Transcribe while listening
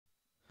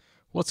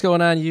What's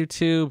going on,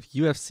 YouTube?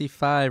 UFC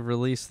 5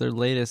 released their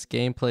latest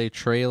gameplay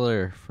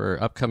trailer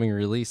for upcoming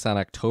release on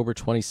October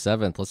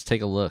 27th. Let's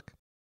take a look.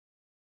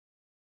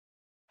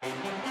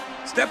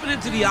 Stepping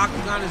into the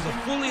octagon is a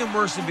fully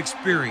immersive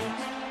experience.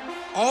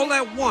 All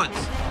at once,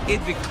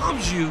 it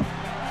becomes you,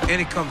 and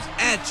it comes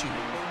at you.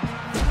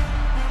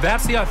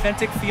 That's the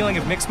authentic feeling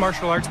of mixed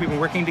martial arts we've been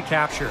working to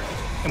capture.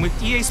 And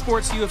with EA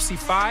Sports UFC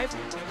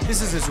 5,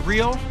 this is as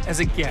real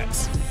as it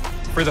gets.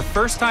 For the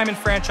first time in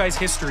franchise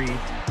history,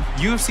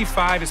 UFC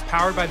 5 is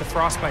powered by the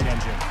Frostbite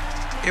engine.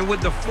 And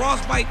with the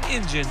Frostbite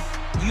engine,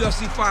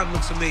 UFC 5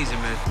 looks amazing,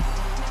 man.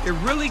 It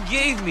really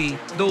gave me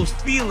those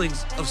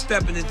feelings of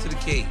stepping into the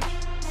cage.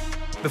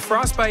 The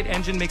Frostbite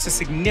engine makes a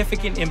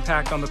significant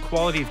impact on the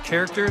quality of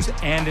characters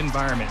and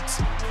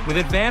environments. With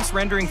advanced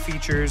rendering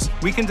features,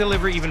 we can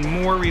deliver even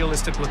more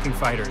realistic-looking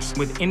fighters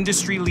with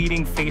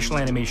industry-leading facial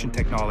animation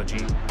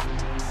technology.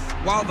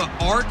 While the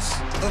arts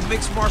of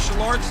mixed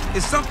martial arts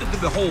is something to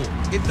behold,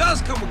 it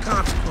does come with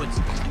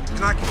consequences.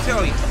 And I can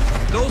tell you,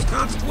 those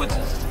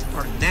consequences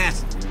are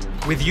nasty.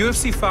 With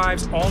UFC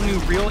 5's all-new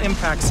Real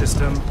Impact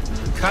system,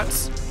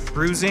 cuts,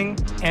 bruising,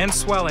 and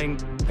swelling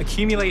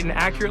accumulate in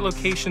accurate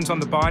locations on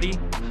the body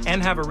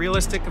and have a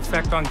realistic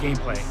effect on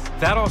gameplay.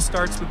 That all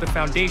starts with the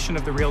foundation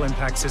of the Real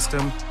Impact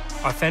system,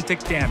 authentic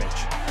damage.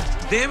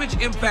 Damage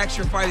impacts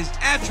your fighter's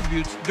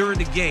attributes during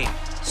the game.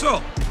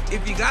 So,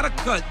 if you got a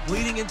cut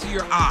bleeding into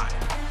your eye,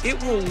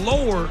 it will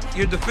lower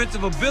your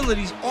defensive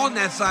abilities on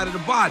that side of the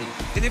body.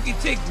 And if you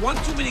take one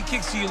too many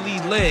kicks to your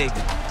lead leg,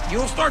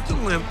 you'll start to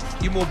limp,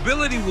 your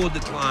mobility will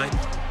decline,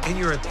 and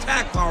your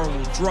attack power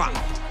will drop.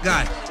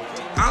 Guys,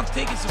 I've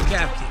taken some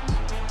calf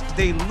kicks.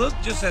 They look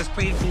just as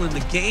painful in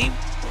the game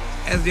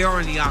as they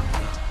are in the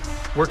octagon.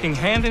 Working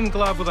hand in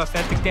glove with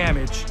authentic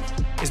damage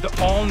is the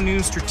all-new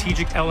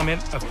strategic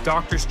element of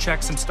doctor's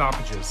checks and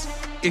stoppages.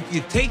 If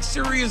you take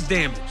serious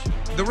damage,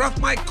 the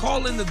ref might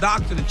call in the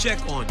doctor to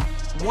check on you.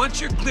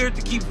 Once you're cleared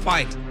to keep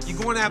fighting, you're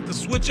going to have to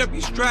switch up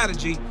your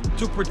strategy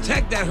to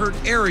protect that hurt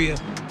area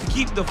to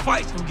keep the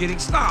fight from getting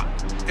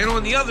stopped. And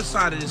on the other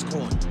side of this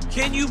coin,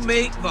 can you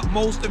make the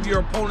most of your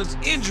opponent's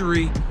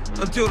injury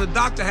until the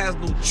doctor has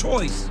no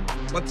choice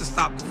but to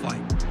stop the fight?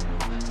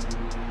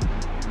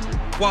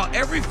 While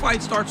every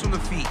fight starts on the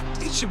feet,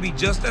 it should be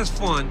just as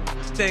fun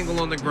to tangle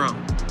on the ground.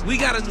 We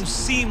got a new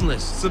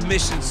seamless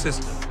submission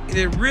system, and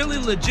it really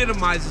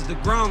legitimizes the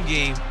ground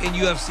game in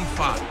UFC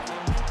 5.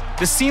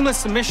 The seamless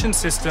submission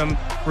system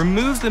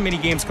removes the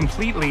minigames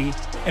completely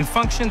and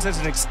functions as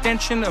an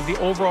extension of the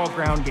overall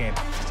ground game.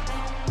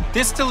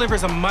 This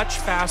delivers a much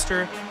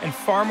faster and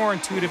far more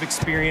intuitive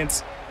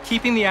experience,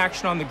 keeping the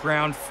action on the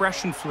ground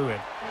fresh and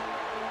fluid.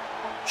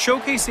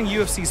 Showcasing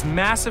UFC's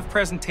massive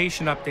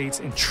presentation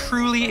updates in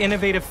truly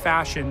innovative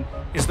fashion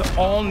is the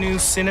all-new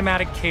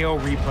Cinematic KO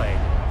replay.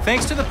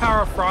 Thanks to the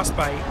power of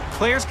Frostbite,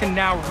 players can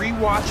now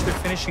re-watch their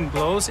finishing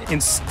blows in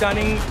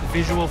stunning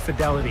visual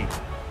fidelity.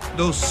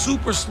 Those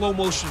super slow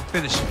motion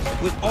finishes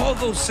with all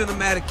those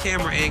cinematic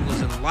camera angles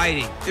and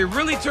lighting, it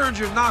really turns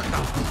your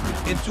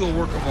knockouts into a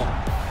work of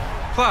art.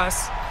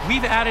 Plus,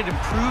 we've added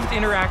improved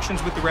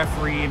interactions with the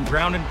referee in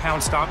ground and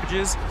pound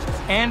stoppages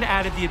and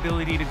added the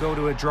ability to go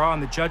to a draw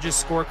on the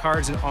judges'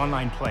 scorecards in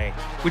online play,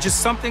 which is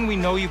something we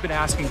know you've been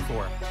asking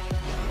for.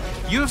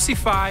 UFC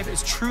 5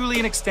 is truly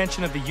an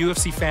extension of the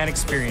UFC fan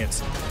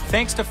experience,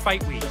 thanks to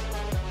Fight Week,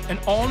 an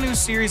all-new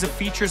series of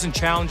features and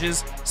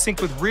challenges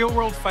synced with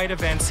real-world fight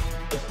events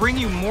that bring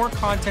you more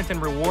content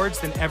and rewards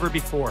than ever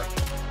before,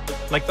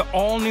 like the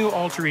all-new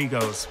alter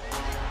egos,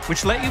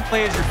 which let you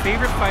play as your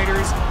favorite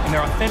fighters in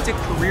their authentic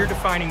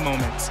career-defining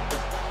moments,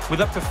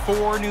 with up to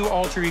 4 new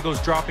alter egos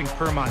dropping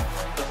per month.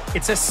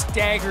 It's a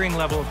staggering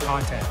level of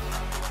content.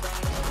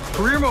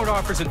 Career Mode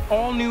offers an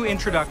all-new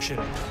introduction,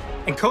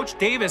 and Coach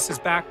Davis is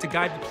back to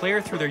guide the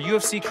player through their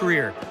UFC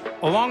career,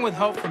 along with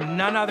help from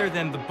none other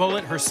than the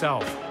Bullet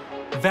herself,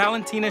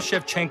 Valentina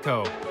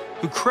Shevchenko,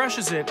 who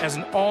crushes it as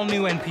an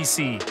all-new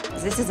NPC.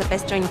 This is the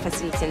best training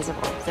facility in the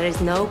world. There is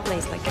no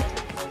place like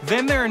it.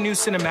 Then there are new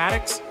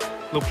cinematics,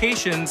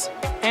 locations,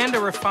 and a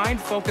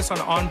refined focus on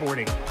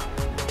onboarding.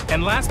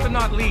 And last but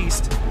not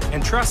least,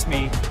 and trust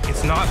me,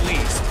 it's not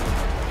least,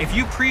 if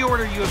you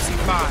pre-order UFC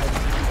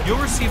 5, you'll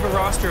receive a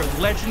roster of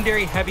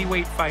legendary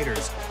heavyweight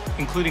fighters,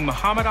 including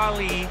Muhammad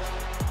Ali,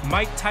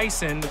 Mike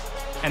Tyson,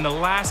 and the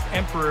last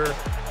emperor,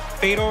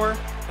 Fedor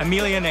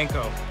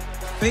Emelianenko.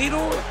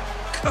 Fedor?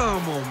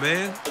 Come on,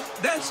 man.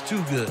 That's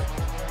too good.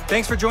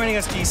 Thanks for joining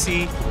us,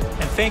 DC,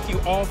 and thank you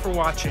all for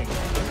watching.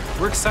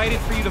 We're excited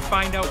for you to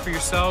find out for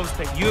yourselves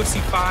that UFC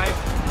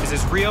 5 is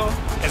as real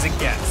as it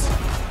gets.